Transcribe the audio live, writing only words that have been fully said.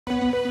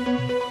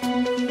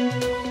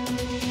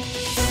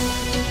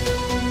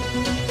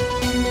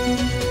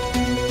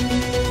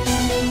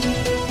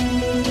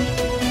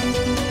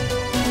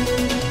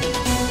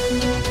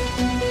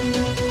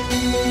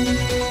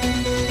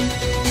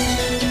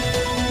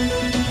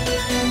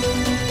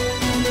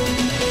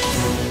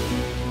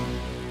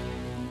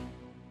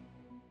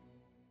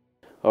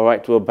All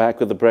right, we're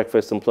back with the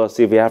Breakfast on Plus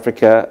TV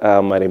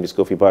Africa. My name is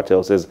Kofi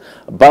Bartel. Says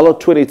Ballot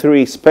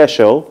 23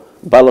 special,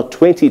 Ballot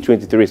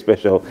 2023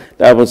 special.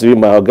 That happens to be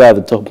my guy at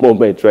the top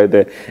moment right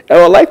there. And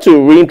I'd like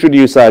to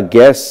reintroduce our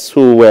guests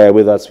who were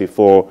with us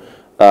before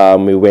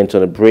we went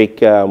on a break.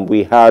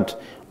 We had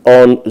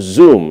on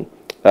Zoom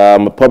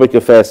public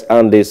affairs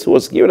analyst who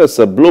was giving us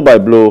a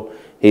blow-by-blow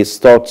his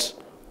thoughts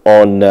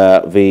on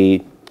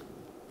the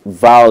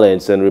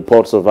violence and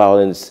reports of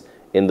violence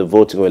in the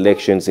voting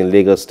elections in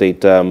Lagos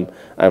State. I'm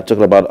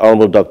talking about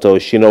Honorable Dr.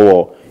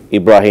 Oshinowo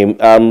Ibrahim.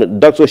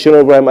 Dr.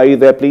 Oshinowo Ibrahim, are you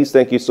there, please?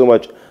 Thank you so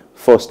much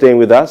for staying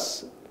with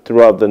us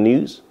throughout the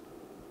news.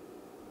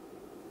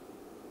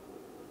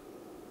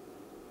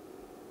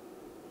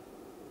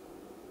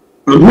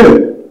 I'm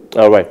here.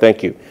 All right,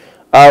 thank you.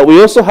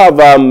 We also have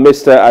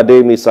Mr.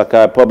 Deyemi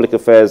Saka, public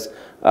affairs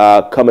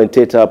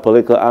commentator,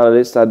 political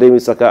analyst.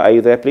 Deyemi Saka, are you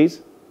there,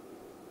 please?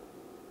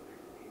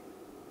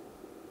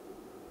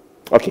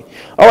 Okay.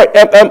 All right.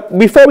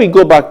 Before we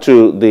go back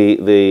to the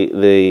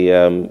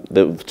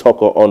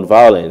talk on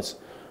violence,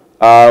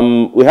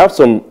 we have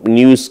some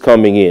news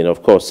coming in.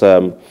 Of course,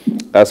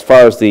 as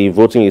far as the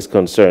voting is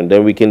concerned,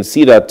 then we can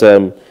see that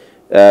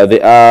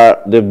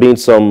there've been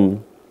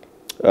some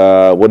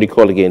what do you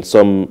call again?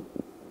 Some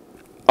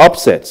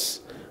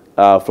upsets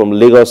from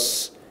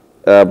Lagos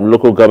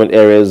local government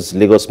areas,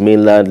 Lagos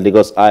mainland,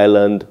 Lagos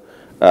Island.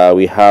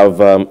 We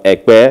have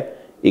Ekpe,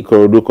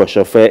 Ikorodu,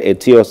 Koshofe,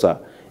 Etiosa,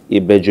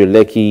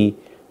 Ibejuleki,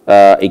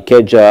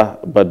 Ikeja,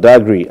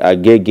 Badagry,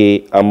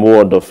 Agege,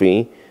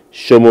 Amuodofin,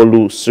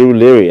 Shomolu,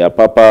 Surulere,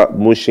 Apapa,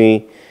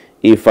 Mushin,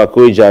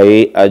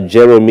 Ifakoijaye,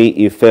 Ajeromi,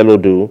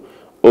 Ifelodu,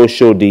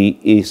 Oshodi,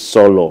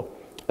 Isolo.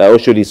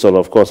 Oshodi Isolo,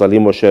 of course,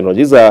 Alimo Sheno.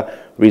 These are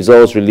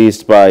results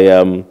released by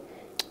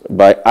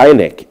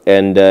INEC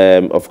and,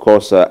 of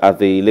course, at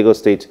the Lagos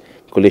State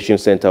Collation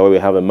Center where we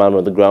have a man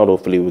on the ground.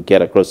 Hopefully we'll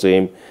get across to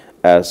him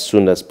as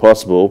soon as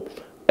possible.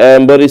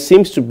 But it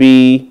seems to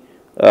be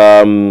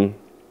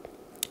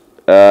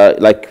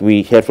like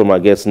we heard from our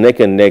guests, neck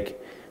and neck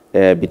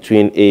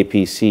between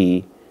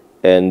APC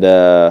and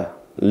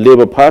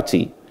Labour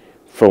Party.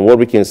 From what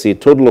we can see,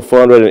 total of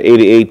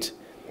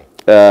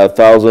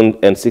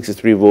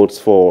 488,063 votes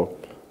for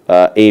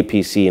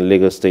APC in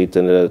Lagos State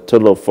and a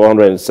total of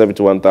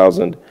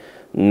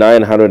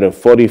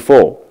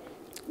 471,944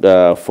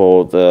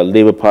 for the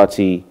Labour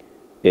Party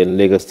in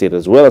Lagos State,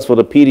 as well as for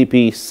the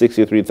PDP,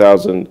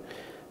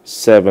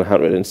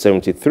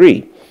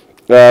 63,773.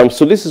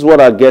 So this is what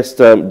our guest,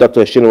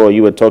 Dr. Oshinowo,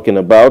 you were talking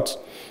about.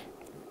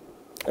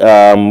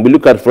 We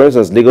look at, for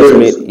instance,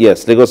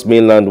 Lagos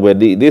mainland, where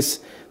these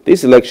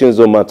elections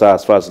don't matter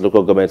as far as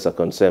local governments are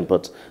concerned,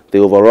 but the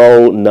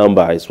overall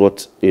number is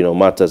what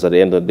matters at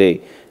the end of the day.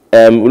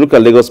 We look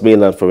at Lagos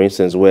mainland, for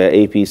instance, where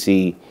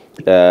APC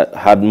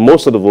had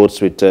most of the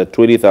votes with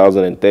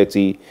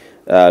 20,030,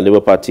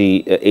 Labour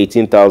Party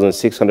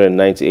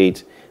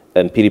 18,698,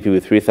 and PDP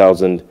with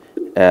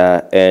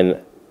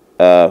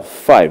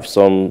 3,005.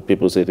 Some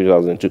people say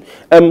 3,002.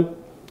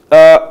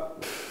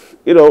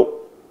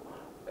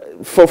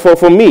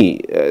 For me,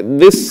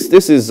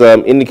 this is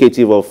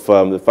indicative of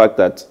the fact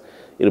that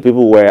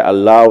people were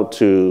allowed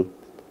to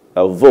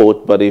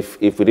vote, but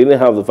if we didn't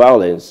have the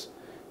violence,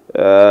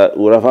 we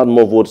would have had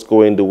more votes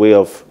going the way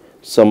of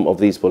some of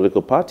these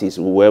political parties,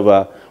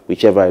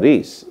 whichever it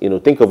is.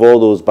 Think of all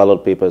those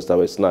ballot papers that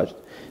were snatched.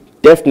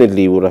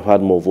 Definitely would have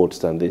had more votes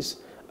than this.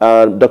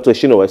 Dr.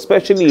 Oshinowo,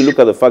 especially you look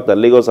at the fact that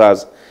Lagos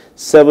has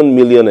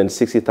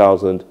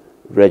 7,060,000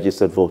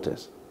 registered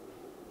voters.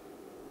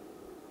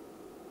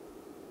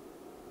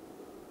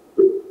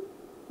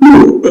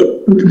 No,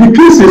 the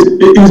case is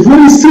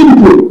very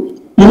simple.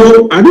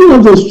 I don't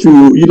want us to,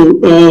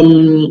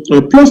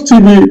 Plus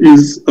TV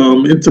is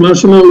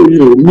international,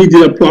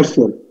 media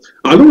platform.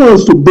 I don't want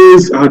us to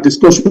base our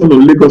discussion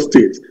on Lagos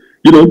State.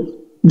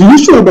 The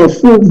issue about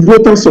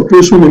voter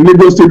suppression in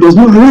Lagos State does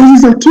not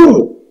arise at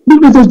all.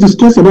 Don't let us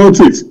discuss about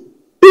it.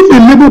 If a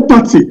Labour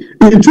Party,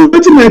 in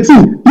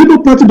 2019, Labour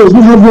Party does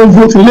not have one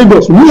vote in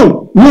Lagos,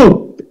 one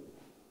vote,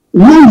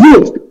 not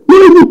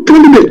even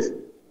candidates.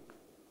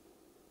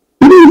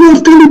 They don't even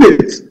have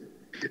candidates.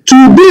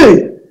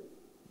 Today,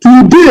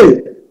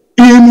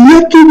 in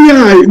Lekki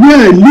where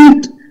I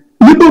lived,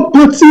 Labour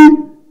Party,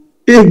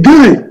 a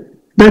guy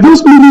that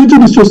just moved into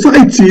the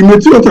society in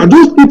Ethiopia,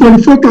 just put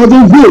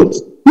 24,000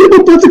 votes.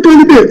 Labour Party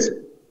candidate.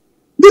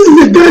 This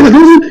is a guy that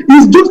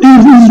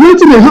he's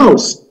renting a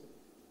house.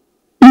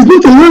 He's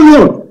not a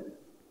landlord.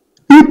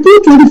 He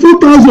put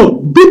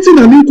 24,000, beating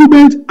an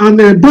incumbent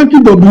and a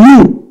banking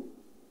W.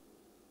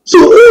 So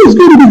who is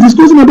going to be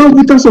discussing about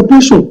voter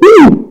suppression?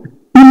 Who?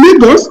 In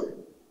Lagos?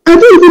 I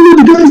don't even know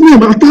the guy's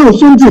name, Ata or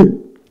something.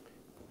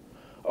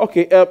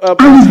 Okay.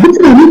 And he's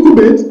beating an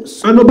incumbent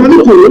and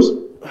Obanikos,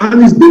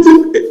 and he's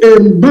beating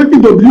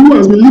banking W who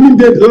has been living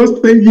there the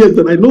last 10 years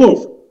that I know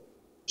of.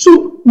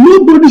 So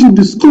nobody should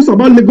discuss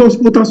about Lagos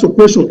voter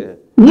suppression. Yeah.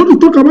 You want to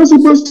talk about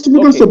voter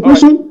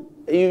suppression? Right.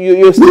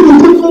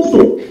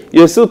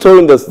 You're still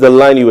towing the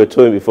line you were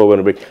towing before we went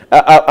to break.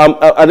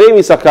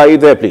 Deyemi Saka, are you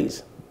there,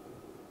 please?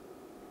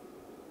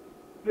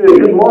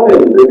 Good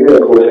morning,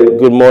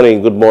 Good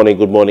morning, good morning,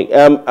 good morning.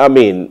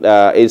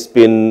 It's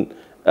been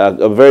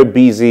a very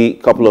busy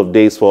couple of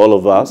days for all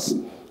of us.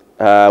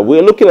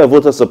 We're looking at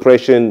voter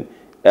suppression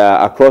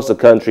across the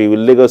country with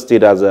Lagos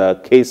State as a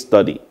case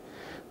study.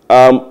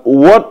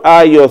 What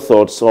are your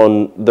thoughts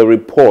on the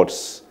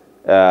reports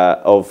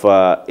of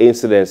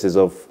incidences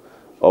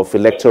of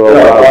electoral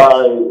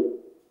violence?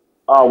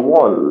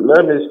 One,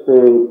 let me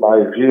say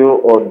my view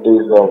on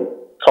this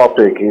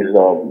topic is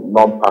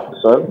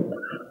non-partisan,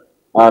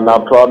 and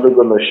I'm probably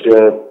going to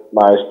share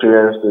my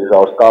experiences.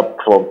 I'll start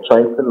from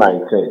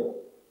 2019.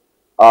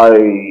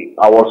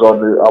 I was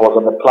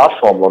on the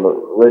platform on the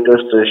radio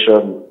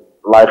station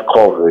live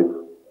coverage,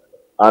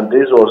 and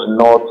this was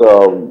not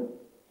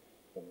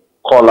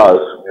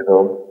callers,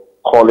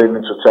 calling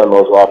in to tell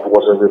us what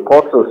was a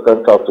reporter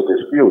sent out to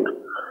the field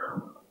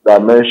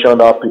that mentioned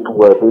how people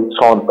were being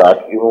turned back,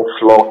 even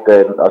flogged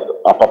them as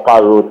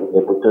Apapa Road in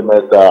the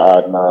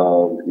Butemeta and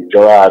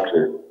Ijora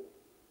Axis.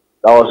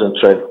 That was in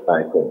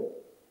 2019.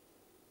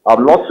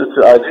 I'm not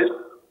sitting,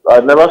 I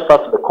never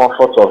sat in the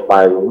comfort of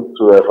my room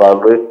to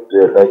evaluate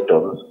the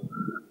elections.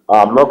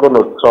 I'm not going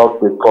to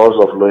talk because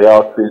of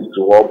loyalty to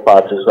one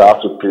party, so I have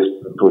to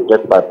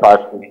protect my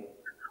party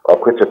or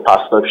create a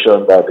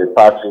perception that the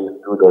party is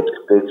good or the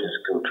state is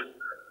good.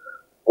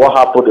 What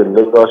happened in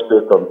Lagos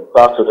State on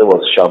Saturday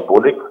was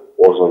shambolic,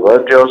 was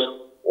horrendous,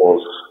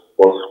 was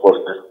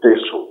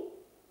distasteful.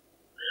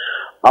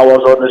 I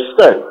was on the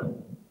set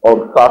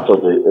on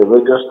Saturday, a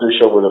radio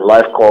station with a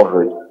live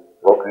coverage,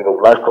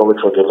 live coverage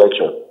for the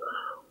election,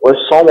 when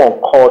someone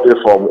called in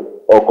from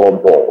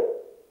Ogombo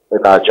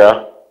in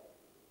Aja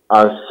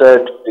and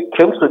said they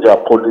came to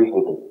their polling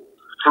unit,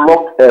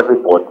 flogged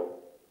everybody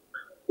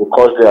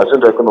because they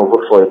assumed they're going to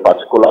vote for a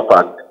particular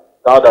party.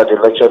 Now that the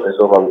election is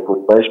over, we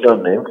could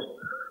mention names,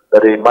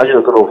 that they imagine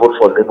they're going to vote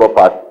for Labour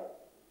Party,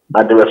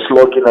 and they were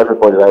flogging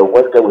everybody. I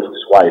went there with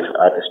his wife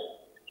and his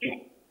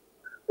kid.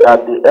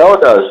 That the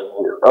elders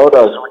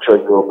which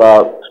were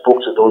Yoruba spoke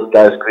to those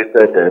guys,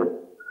 greeted them,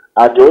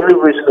 and the only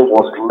reason it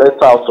was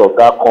let out of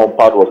that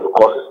compound was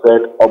because he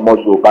said, Omo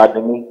Yoruba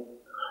Nimi.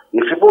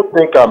 If people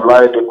think I'm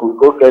lying, they could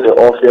go get the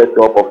off-air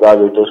top of that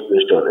radio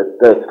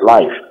station. It's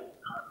live.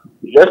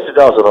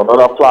 Yesterday I was on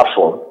another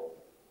platform,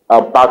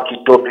 and Banky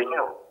W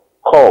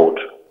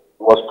called,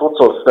 was put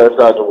on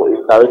center, and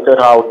he narrated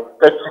how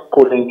 30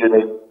 polling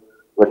units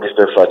were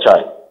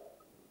disenfranchised.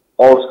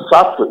 On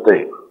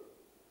Saturday,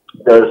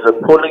 there is a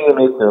polling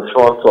unit in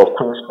front of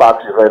Queen's Park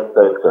Event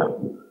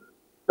Center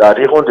that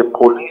even the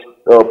police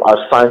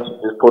assigned to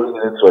this polling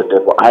unit were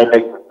there, but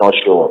INEC did not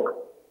show up.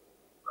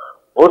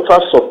 Voter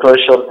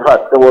suppression,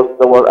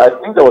 I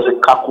think there was a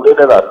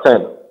calculated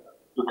attempt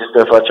to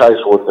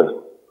disenfranchise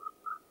voters.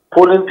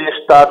 Polling did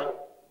start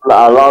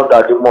around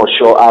the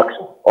Moshow Act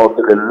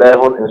until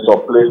 11 in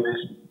some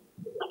places,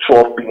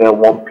 12 p.m.,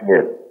 1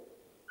 p.m.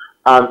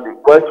 And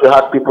when you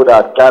had people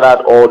that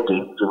gathered all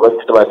day to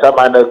register, by the time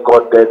I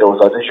got there, there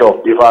was an issue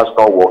of beavers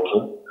not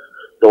working.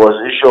 There was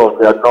an issue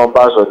of their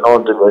numbers or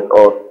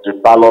the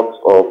ballots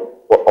or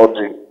the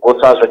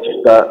voters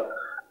register.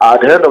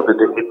 At the end of the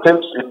day,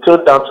 it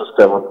turned down to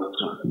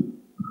 72.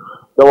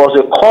 There was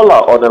a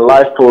caller on a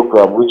live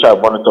program which I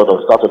monitored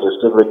on Saturday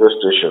State Radio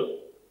Station.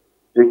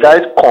 The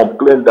guys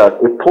complained that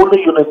a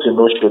polling unit in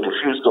Osho, the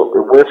field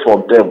away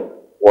from them,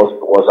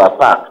 was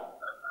attacked.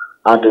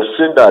 And they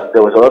said that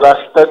there was another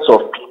set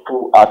of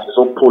people at his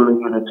own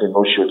polling unit in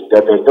Osho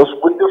that they're just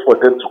waiting for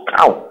them to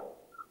count.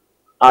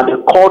 And they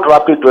called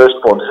rapid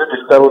response, they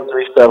said the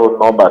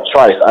 737 number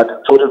twice, and they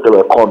told them they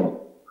were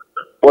coming.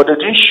 But they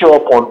didn't show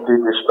up until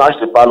they snatched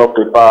the ballot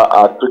paper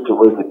and took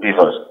away the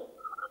beavers.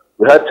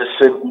 We had the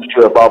same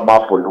issue about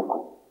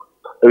Mafoluku.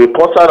 A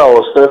reporter that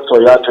was sent to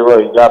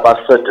Yajiro in Yaba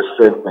said the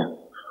same thing.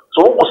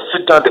 So we will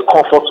sit down in the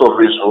comfort of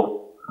his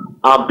room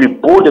and be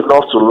bold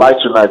enough to lie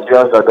to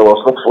Nigerians that there was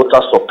no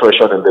voter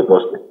suppression in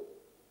Lagos State.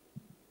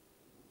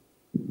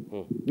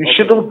 We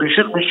should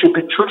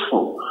be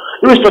truthful.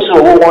 Irrespective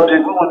of who won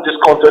this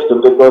contest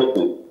in Lagos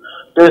State,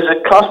 there is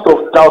a cast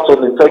of doubt on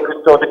the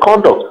integrity of the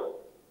conduct.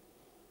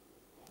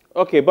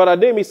 Okay, but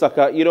Deyemi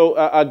Saka,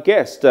 our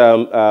guest,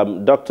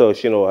 Dr.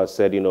 Oshino, has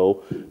said,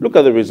 look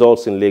at the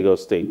results in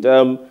Lagos State.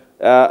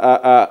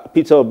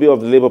 Peter Obi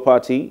of the Labour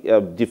Party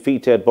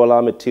defeated Bola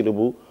Ahmed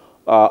Tinubu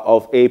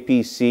of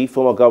APC,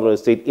 former governor of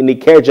the state, in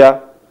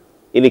Ikeja,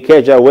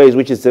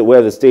 which is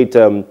where the state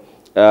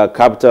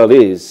capital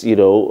is, if you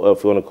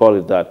want to call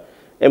it that.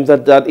 And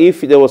that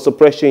if there was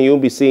suppression, you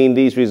won't be seeing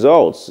these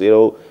results.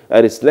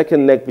 And it's neck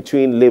and neck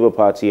between Labour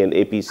Party and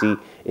APC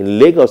in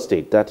Lagos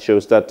State. That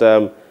shows that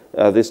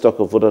this talk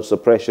of voter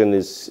suppression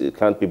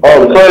can't be.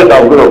 Oh, sorry,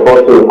 I'm going to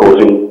pause to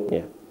Kofi.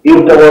 Yeah.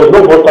 If there was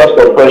no voter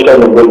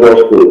suppression in Lagos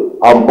State,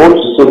 I'm going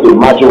to say the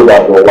margin would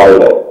have been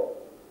wider.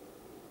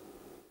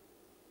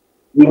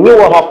 We knew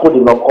what happened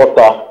in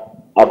Okota,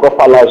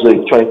 Agopalazo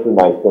in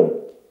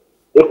 2019.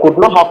 It could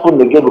not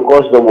happen again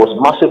because there was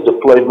massive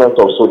deployment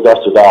of soldiers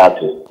to that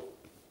artist.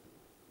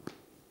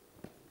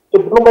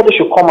 So nobody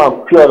should come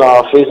and peer on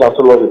our face and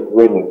tell us it's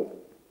raining.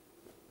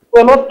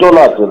 We're not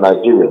dollars in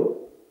Nigeria.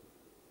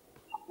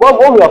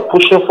 what we are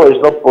pushing for is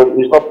not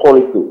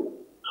politics.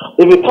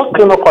 If you talk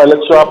clean up our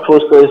electoral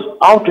process,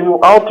 how do you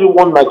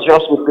want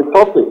Nigerians to be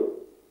patriotic?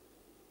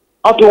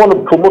 How do you want to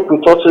promote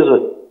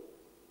patriotism?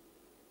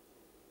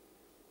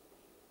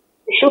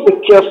 You should be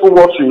careful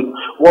what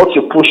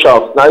you push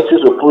out.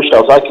 Narratives will push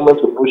out,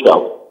 arguments will push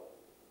out.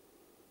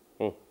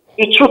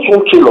 The truth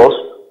won't kill us.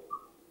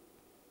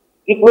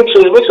 It makes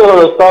us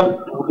understand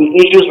the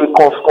issues we're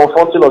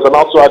confronting us and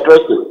how to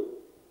address it.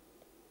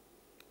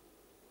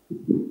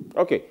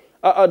 Okay.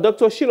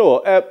 Dr.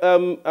 Shino,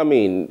 I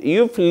mean,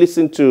 you've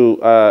listened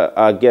to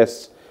our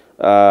guest,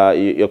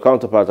 your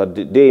counterpart,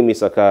 Deyemi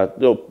Saka,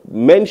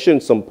 mention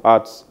some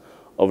parts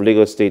of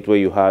Lagos State where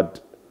you had,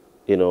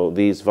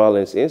 these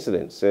violence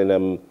incidents.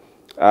 And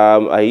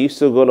are you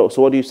still going to,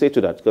 so what do you say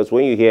to that? Because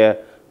when you hear,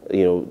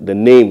 the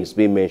names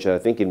being mentioned, I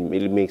think it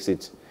really makes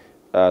it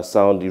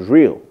sound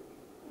real.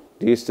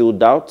 Do you still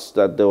doubt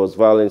that there was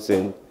violence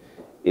in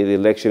the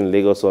election in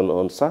Lagos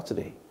on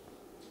Saturday?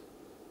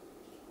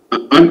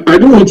 I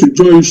don't want to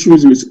join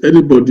issues with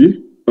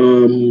anybody.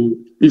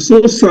 It's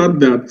so sad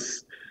that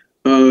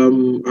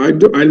I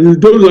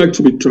don't like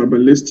to be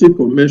tribalistic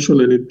or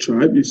mention any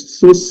tribe. It's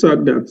so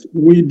sad that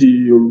we,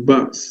 the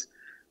Yorubas,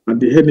 are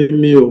the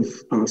enemy of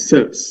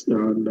ourselves,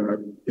 and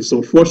it's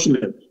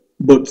unfortunate.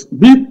 But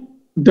be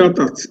that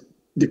as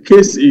the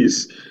case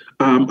is,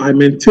 I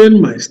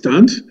maintain my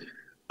stand.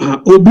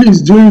 Obi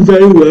is doing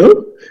very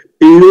well.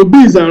 Obi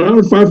is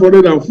around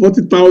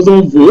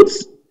 540,000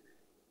 votes.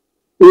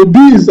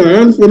 Obi is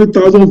around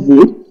 40,000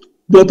 votes,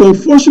 but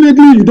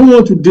unfortunately, you don't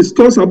want to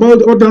discuss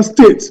about other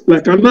states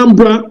like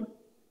Anambra,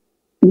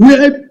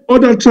 where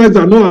other tribes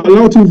are not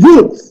allowed to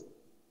vote.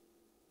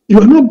 You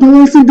are not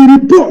balancing the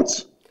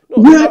report. No,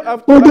 where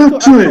other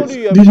tribes,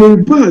 the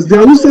Yorubas, the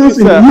Hausas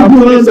in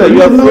Igbo land are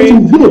not allowed to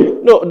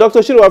vote. No, Dr.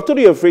 Shino, I've told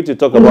you you're free to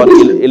talk about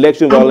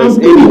election violence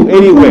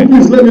anywhere.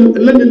 Please, let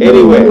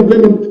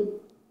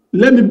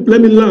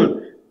me learn.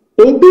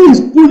 Obi is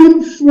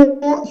pulling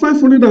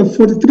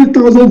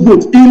 543,000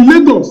 votes in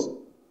Lagos.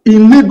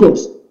 In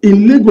Lagos,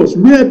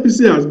 where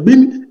APC has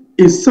been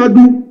a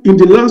saddle in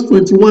the last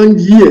 21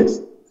 years.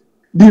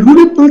 The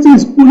ruling party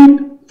is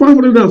pulling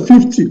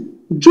 550,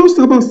 just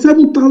about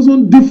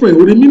 7,000 different,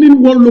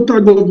 remaining one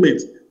local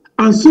government.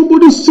 And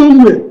somebody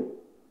somewhere,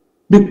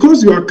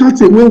 because you are cut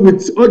away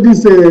with all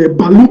these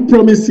balloon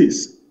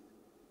promises,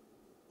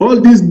 all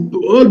these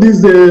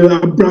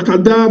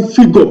abracadabra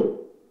figure,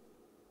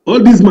 all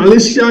this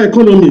Malaysia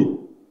economy,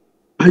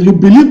 and you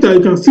believe that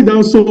you can sit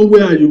down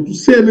somewhere and you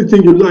say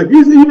anything you like.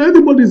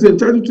 Everybody is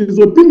entitled to his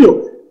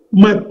opinion.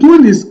 My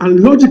point is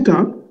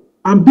illogical.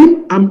 I'm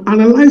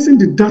analyzing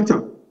the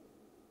data.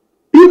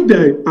 If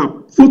there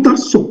are voter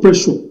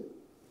suppression,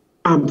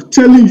 I'm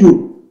telling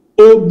you,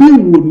 Obi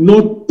will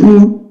not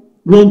pull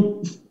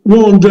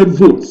 100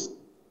 votes.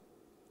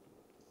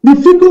 The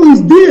figure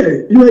is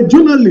there. You are a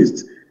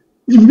journalist.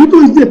 The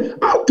figure is there.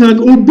 How can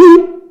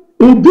Obi,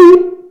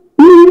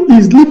 who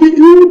is living,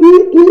 who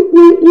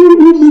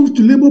moved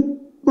to Labour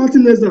Party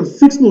less than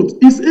 6 months,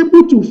 is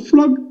able to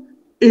flog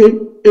a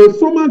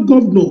former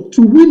governor,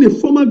 to win a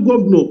former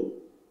governor,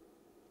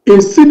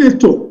 a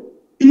senator,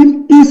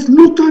 in his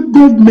local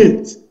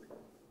government,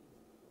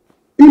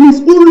 in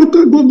his own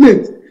local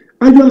government,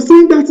 and you are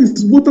saying that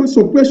is voter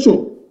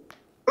suppression?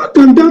 How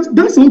can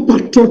that's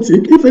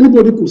unpatriotic? If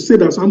anybody could say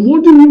that, I'm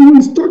wondering who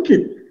is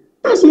talking.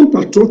 That's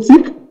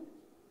unpatriotic.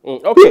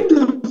 Okay.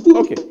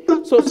 Okay.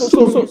 So,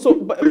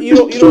 but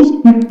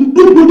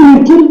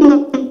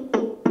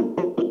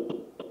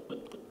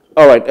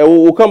all right.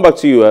 We'll come back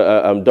to you,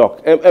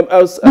 Doc.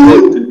 Deyemi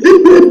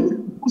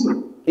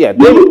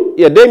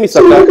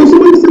Saka.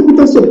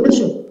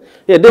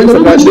 Yeah, Deyemi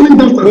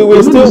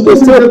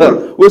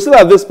Saka. We're still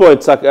at this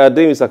point,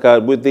 Deyemi Saka.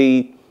 With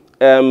the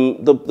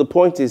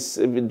point is,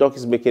 Doc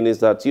is making is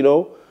that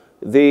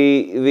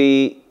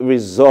the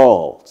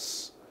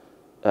results,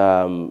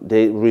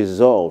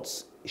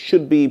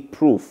 should be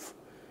proof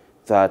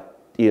that,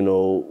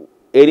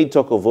 any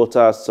talk of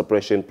voter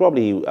suppression,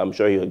 probably, I'm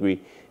sure you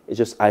agree, it's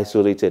just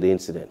isolated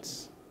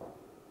incidents.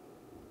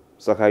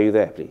 Saka, are you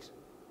there, please?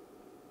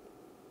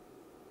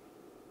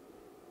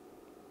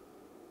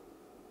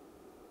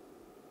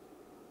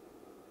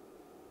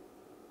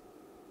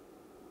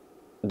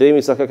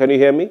 Deyemi Saka, can you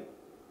hear me?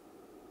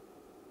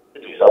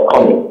 I'm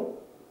coming.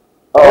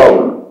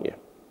 Yeah.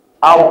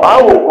 I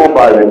will go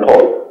by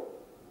report.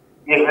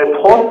 If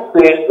report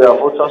says there are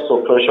voter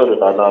suppression in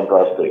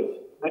Anambra State,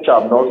 which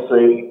I'm not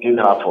saying it didn't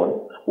happen,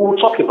 we'll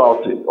talk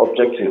about it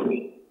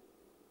objectively.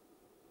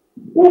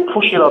 We'll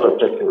push it out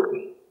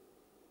objectively.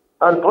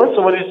 And when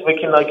somebody is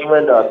making an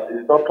argument that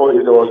it's not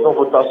if there was no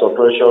voter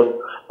suppression,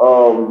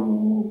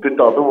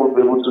 Peter Obi will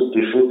be able to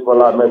defeat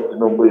Bola Ahmed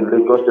Tinubu in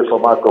Lagos, the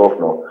former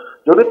governor.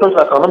 The only person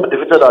that cannot be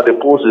defeated at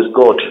the polls is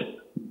God.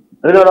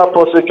 Any other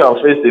person can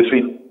face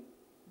defeat.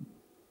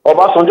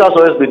 Obasanjo has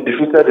always been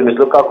defeated in his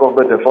local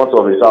government in front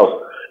of his house.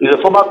 Is the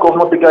former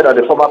governor bigger than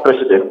the former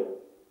president?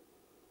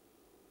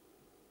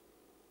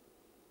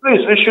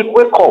 Please, we should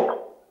wake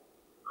up.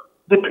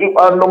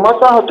 And no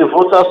matter how the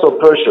voter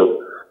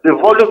suppression, the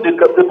volume,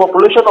 the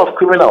population of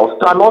criminals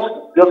cannot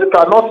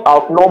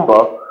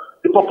outnumber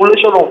the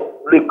population of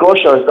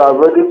Lagosians that are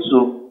ready to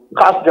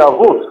cast their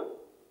vote.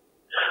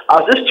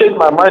 Has this changed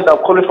my mind?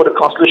 I'm calling for the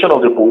cancellation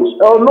of the polls.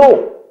 Hell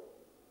no.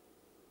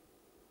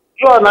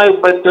 You and I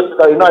met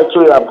yesterday, I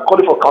told you I'm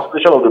calling for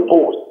cancellation of the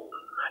polls.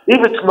 If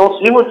it's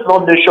not, even if it's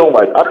not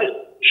nationwide, at least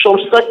some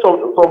sector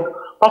from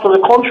part of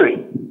the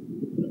country.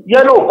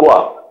 Yellow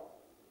Goa,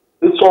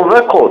 it's on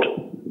record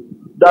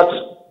that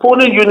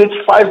polling units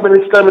 5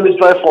 minutes, 10 minutes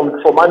drive from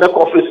minor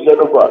office in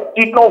Yellow Goa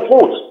did not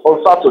vote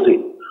on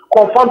Saturday,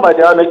 confirmed by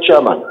the INEC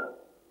chairman.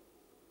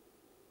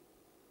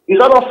 Is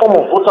that a form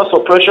of voter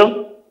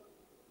suppression?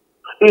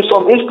 In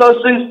some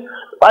instances,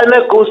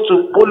 INEC goes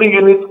to polling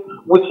units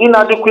with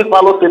inadequate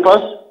ballot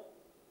papers.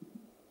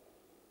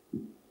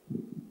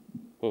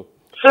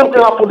 Same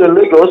thing happened in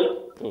Lagos.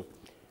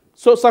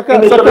 So, Saka,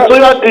 in the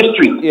senatorial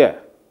district,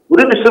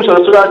 within the same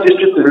senatorial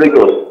district in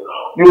Lagos,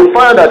 you will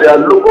find that there are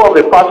logo of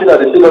a party that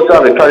the senator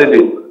have a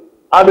candidate.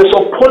 And in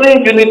some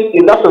polling units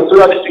in that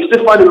senatorial district, you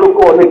still find a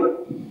logo on it.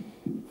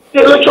 The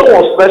election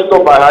was messed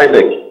up by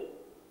INEC.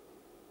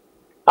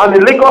 And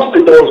in Lagos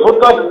State, there was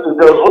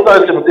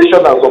voter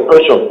intimidation and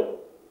suppression.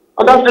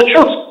 And that's the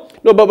truth.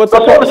 No, but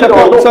Saka,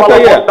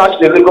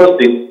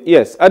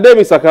 yes,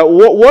 Deyemi, Saka,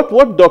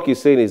 what Doc is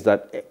saying is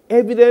that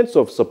evidence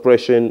of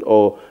suppression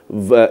or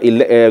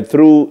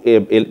through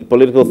a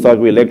political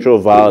thuggery, electoral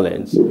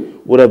violence,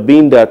 would have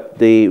been that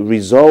the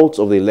results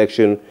of the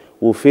election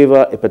will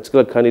favor a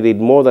particular candidate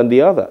more than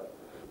the other.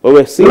 But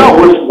we're seeing... No,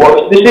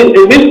 the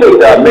mistake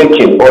they are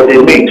making, or they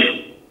made,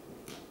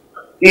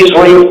 is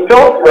when you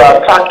felt you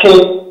are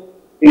attacking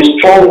the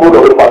stronghold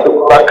of a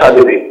particular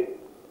candidate,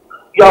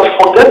 you are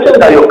forgetting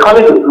that your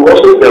candidate will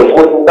also be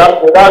voting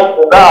that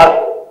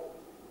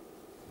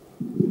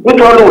which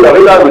one would have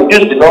either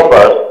reduced the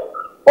numbers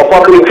or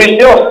probably increased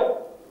yours.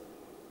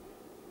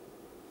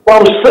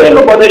 But I'm saying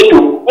nobody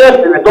should, yes,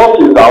 the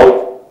result is out,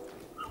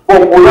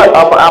 but am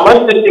I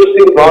still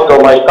fixing ground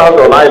on my stand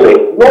on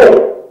INEC? No.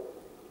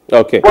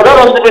 Okay. But that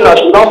doesn't mean I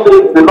should not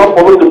say the not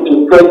follow the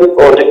credit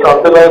or the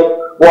cancellation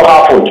what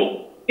happened.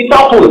 It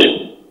happened.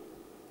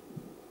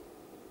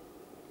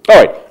 All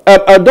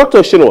right. Dr.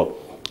 Shinwa,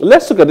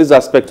 let's look at this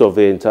aspect of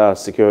the entire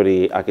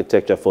security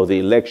architecture for the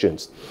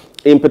elections.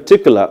 In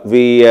particular,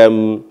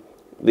 the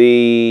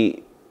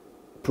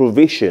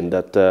provision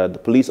that the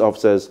police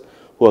officers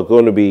who are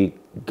going to be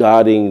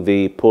guarding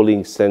the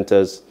polling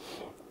centers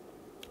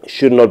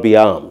should not be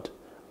armed.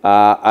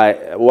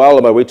 While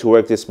on my way to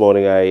work this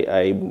morning,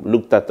 I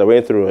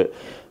went through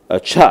a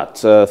chat,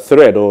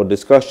 thread or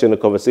discussion, a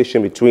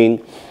conversation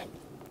between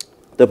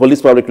the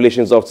police public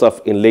relations officer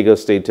in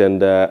Lagos State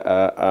and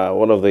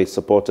one of the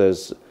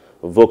supporters,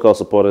 vocal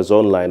supporters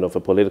online of a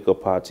political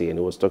party, and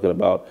he was talking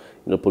about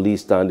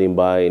police standing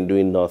by and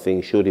doing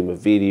nothing, showed him a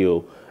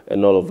video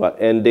and all of that.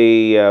 And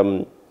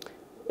the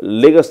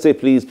Lagos State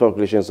Police Public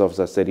Relations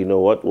Officer said, you know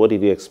what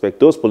did you expect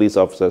those police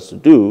officers to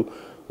do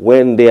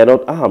when they are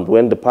not armed,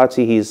 when the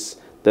party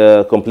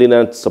the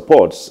complainant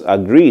supports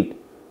agreed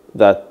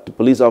that the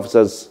police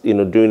officers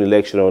during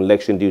election or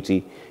election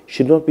duty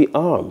should not be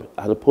armed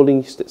at the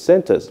polling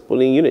centers,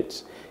 polling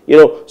units.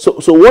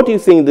 So what do you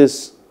think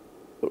this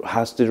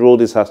role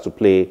this has to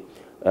play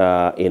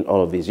in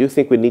all of this? Do you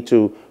think we need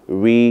to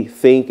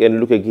rethink and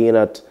look again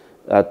at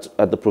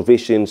the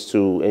provisions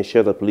to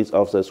ensure that police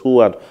officers who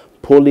are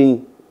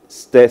polling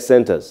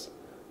centers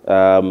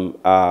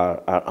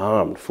are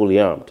armed, fully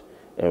armed,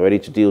 and ready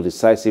to deal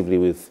decisively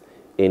with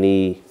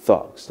any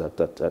thugs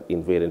that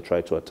invade and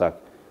try to attack,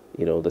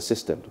 the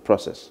system, the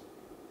process?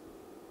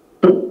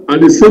 At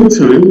the same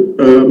time,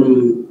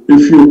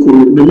 if you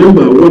could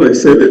remember what I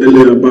said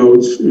earlier about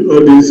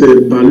all this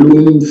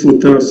balloon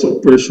voter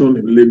suppression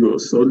in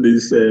Lagos, all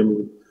this,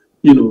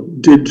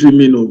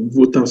 daydreaming of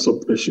voter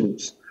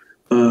suppressions.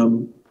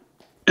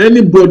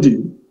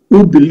 Anybody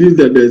who believes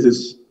that there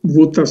is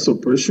voter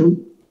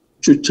suppression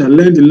should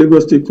challenge the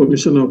Lagos State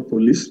Commissioner of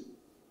Police,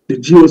 the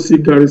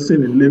GOC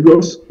garrison in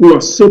Lagos, who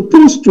are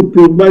supposed to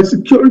provide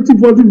security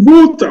for the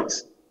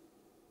voters.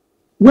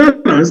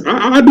 Whereas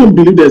I don't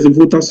believe there's a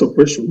voter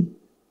suppression.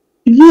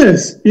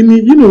 Yes, in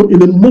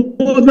a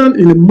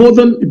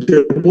modern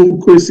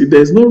democracy,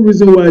 there's no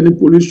reason why any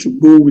police should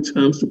go with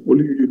arms to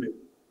polling unit.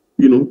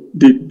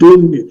 They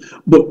don't need.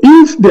 But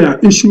if there are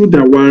issues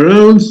that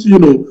warrants,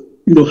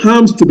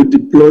 arms to be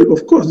deployed,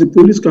 of course the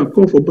police can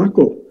call for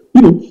backup.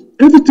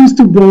 Everything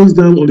still boils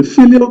down on the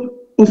failure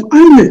of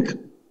INEC.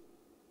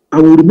 I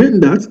will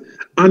remain that,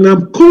 and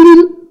I'm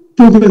calling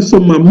Professor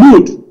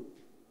Mahmood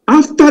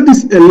after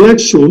this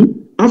election.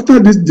 After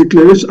the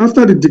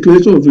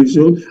declaration of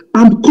election,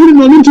 I'm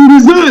calling on him to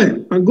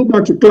resign and go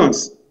back to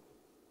class.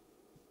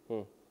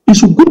 He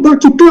should go back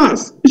to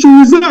class. He should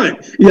resign.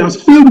 He has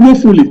failed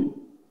woefully.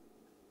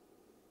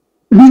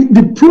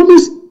 The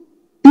promise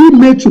he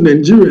made to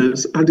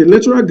Nigerians and the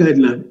electoral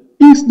guideline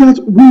is that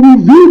we will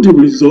view the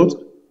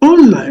result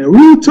online,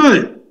 real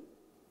time.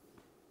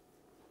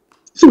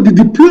 So the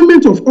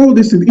deployment of all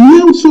this, he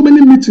held so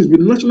many meetings with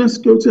the National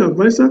Security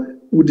Advisor,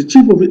 with the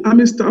chief of the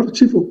army staff,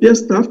 chief of air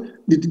staff,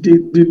 the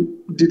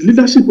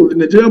leadership of the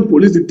Nigerian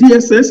police, the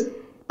DSS,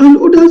 and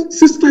other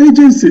sister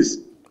agencies.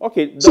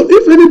 Okay. So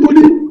if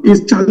anybody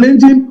is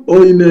challenging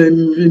or in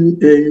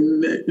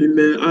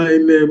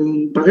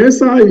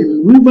Bayelsa,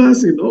 in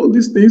Rivers, in all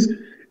these things,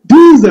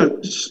 these are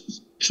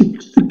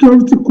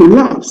security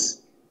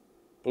collapse.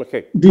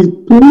 Okay. The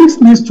police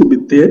needs to be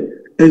there,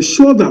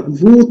 ensure that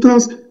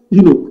voters,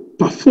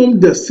 perform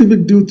their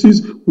civic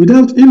duties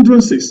without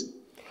hindrances.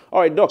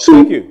 All right, Doc, so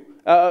thank you.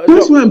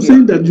 That's why I'm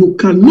saying that you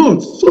cannot.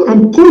 So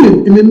I'm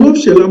calling, in a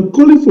nutshell, I'm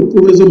calling for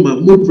Professor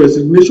Mahmoud's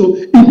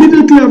resignation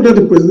immediately after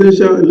the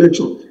presidential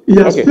election. He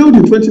has failed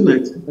in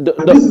 2019.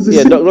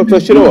 Dr.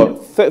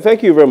 Shinoa,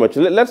 thank you very much.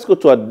 Let's go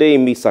to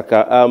Deyemi,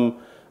 Saka.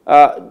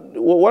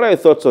 What are your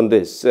thoughts on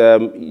this?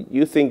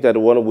 You think that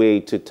one way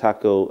to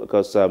tackle,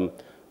 because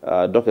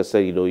Doctor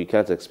said, you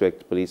can't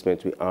expect policemen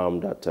to be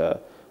armed at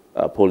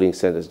polling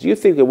centers. Do you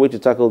think a way to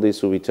tackle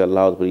this will be to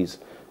allow the police,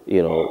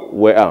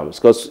 wear arms?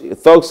 Because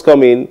thugs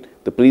come in,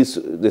 the police,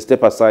 they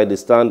step aside, they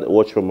stand,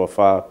 watch from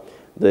afar.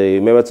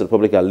 The members of the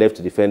public are left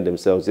to defend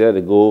themselves. Either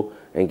they go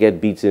and get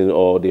beaten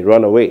or they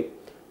run away.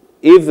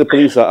 If the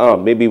police are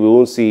armed, maybe we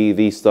won't see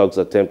these thugs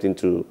attempting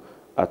to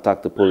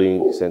attack the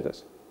polling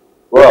centers.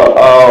 Well,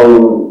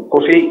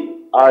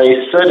 Kofi, I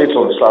said it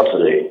on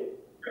Saturday,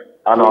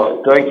 and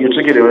you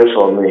took it away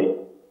from me.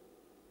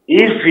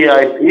 If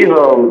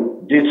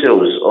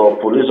details of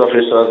police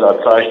officers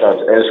attached as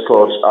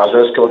escorts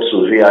to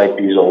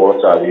VIPs or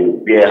what have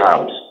you bear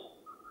arms,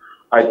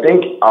 I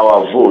think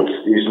our vote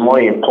is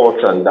more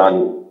important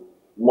than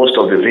most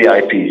of the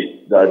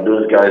VIPs that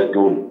those guys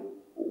go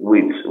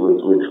with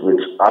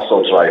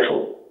assault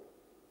rifle.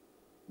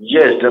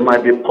 Yes, there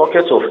might be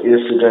pockets of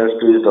incidents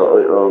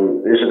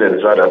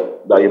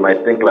that you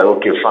might think like,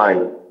 okay,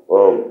 fine,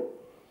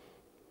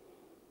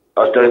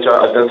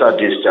 accidental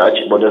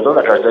discharge, but there's not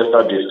like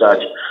accidental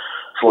discharge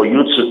for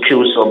you to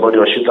kill somebody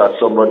or shoot at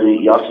somebody.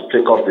 You have to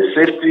take off the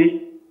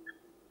safety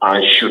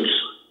and shoot.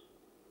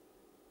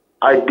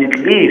 I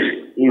believe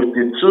if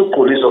the two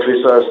police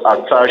officers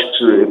attached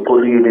to a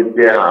polling unit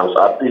bear arms,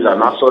 at least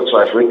an assault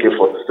rifle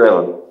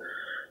AK-47,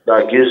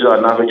 that gives you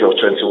an average of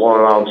 21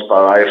 rounds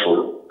per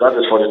rifle, that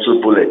is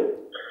 42 bullets.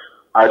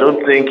 I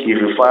don't think if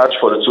you fire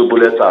 42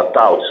 bullets at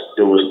out,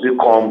 they will still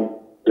come.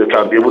 They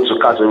can be able to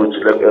catch it with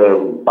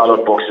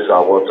ballot boxes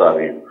and what have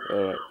you.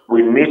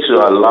 We need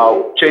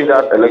to change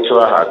that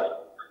electoral act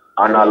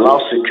and allow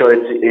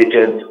security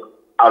agents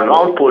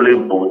around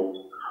polling booths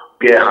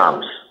bear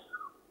arms.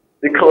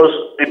 Because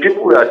the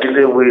people we are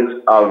dealing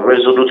with are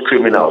resolute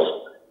criminals.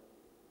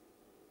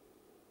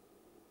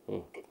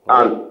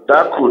 And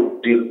that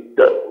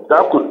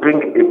could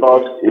bring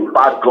about a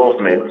bad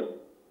government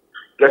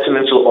getting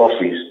into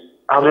office.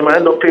 And we might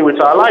end up paying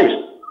with our lives.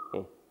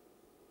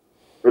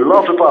 A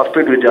lot of people have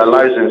paid with their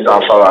lives in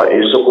Zamfara,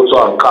 in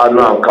Sokoto and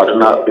Kano and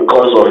Kaduna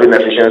because of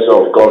inefficiency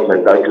of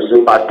government, like you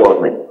say, bad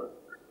government.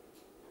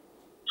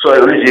 So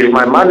at least if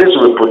my mandate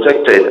will be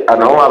protected and I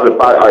don't have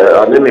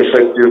an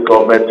ineffective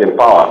government in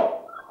power,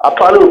 I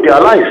probably will be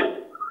alive.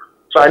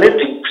 So I need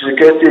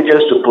security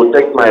agents to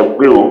protect my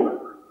will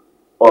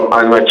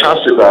and my chance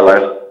to be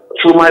alive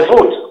through my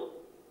vote.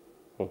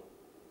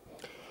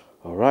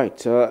 All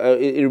right.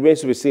 It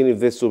remains to be seen if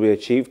this will be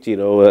achieved. The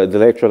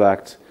Electoral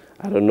Act,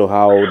 I don't know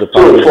how the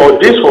party... So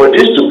for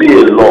this to be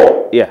a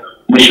law,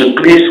 we should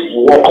please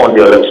work on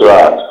the Electoral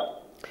Act.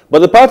 But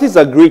the parties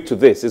agreed to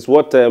this. It's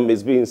what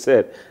is being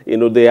said.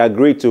 They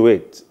agreed to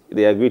it.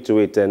 They agreed to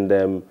it, and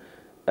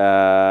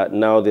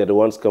now they're the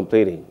ones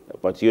complaining.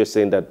 But you're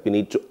saying that we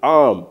need to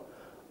arm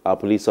our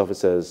police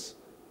officers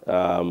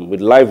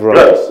with live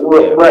rounds.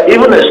 We're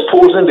even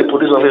exposing the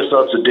police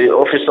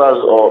officers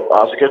or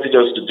our security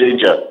agents to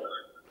danger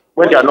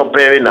when they are not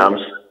bearing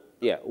arms.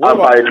 And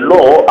by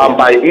law and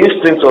by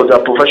instinct of their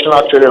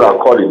professional training and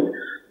calling,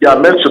 they are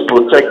meant to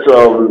protect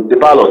the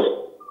ballots.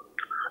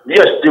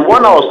 Yes, the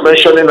one I was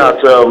mentioning at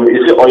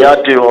is it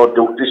Oyade or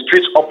the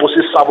street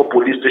opposite Sabo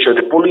police station,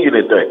 the polling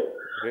unit there,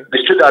 the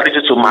street that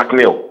leads to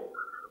McNeil.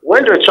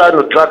 When they're trying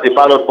to drag the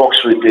ballot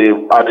box with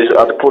at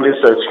the police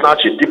and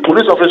snatch it, the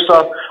police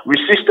officer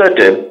resisted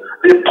them.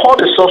 They poured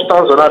the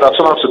substance on that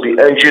turned out to be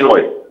engine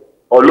oil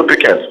or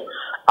lubricant.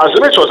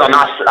 Assuming it was an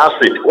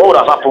acid, what would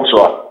have happened to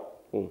her?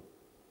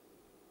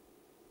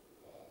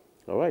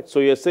 All right. So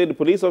you're saying the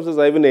police officers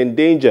are even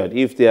endangered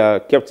if they are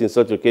kept in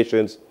such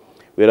locations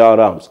without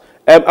arms.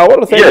 I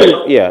want to thank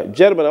you. Yeah,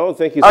 gentlemen, I want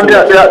to thank you so much.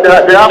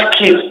 They have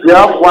kids, they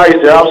have wives,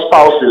 they have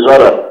spouses,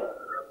 rather.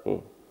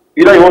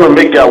 Either you want to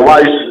make their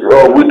wives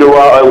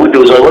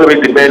widows, or you want to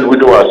make the men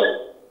widowers.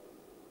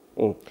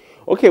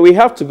 Okay, we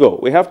have to go.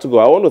 We have to go.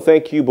 I want to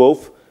thank you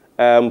both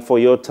for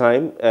your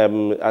time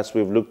as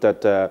we've looked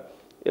at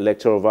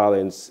electoral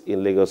violence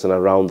in Lagos and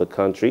around the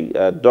country.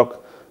 Dr.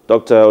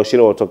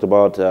 Oshinowo talked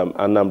about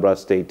Anambra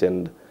State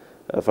and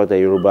the fact that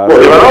Yoruba... Well,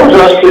 if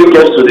Anambra State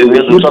gets to the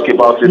news, we'll talk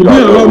about it. Would you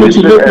allow me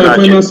to make my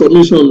final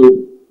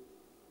submission?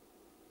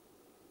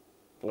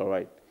 All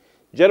right.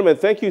 Gentlemen,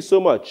 thank you so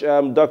much.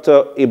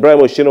 Dr. Ibrahim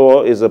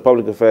Oshinowo is a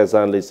public affairs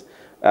analyst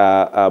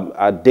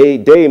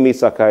Deyemi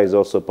Saka is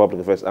also a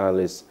public affairs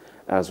analyst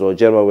as well.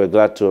 Gentlemen, we're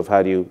glad to have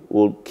had you.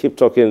 We'll keep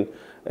talking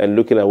and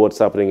looking at what's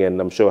happening, and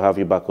I'm sure we'll have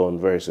you back on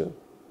very soon.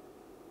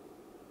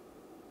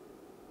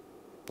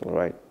 All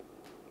right.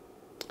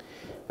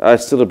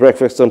 Still the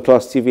Breakfast on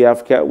Plus TV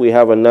Africa. We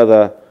have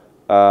another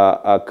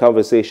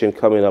conversation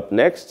coming up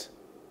next.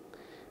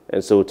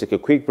 And so we'll take a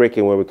quick break,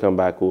 and when we come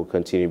back, we'll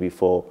continue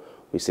before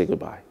we say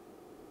goodbye.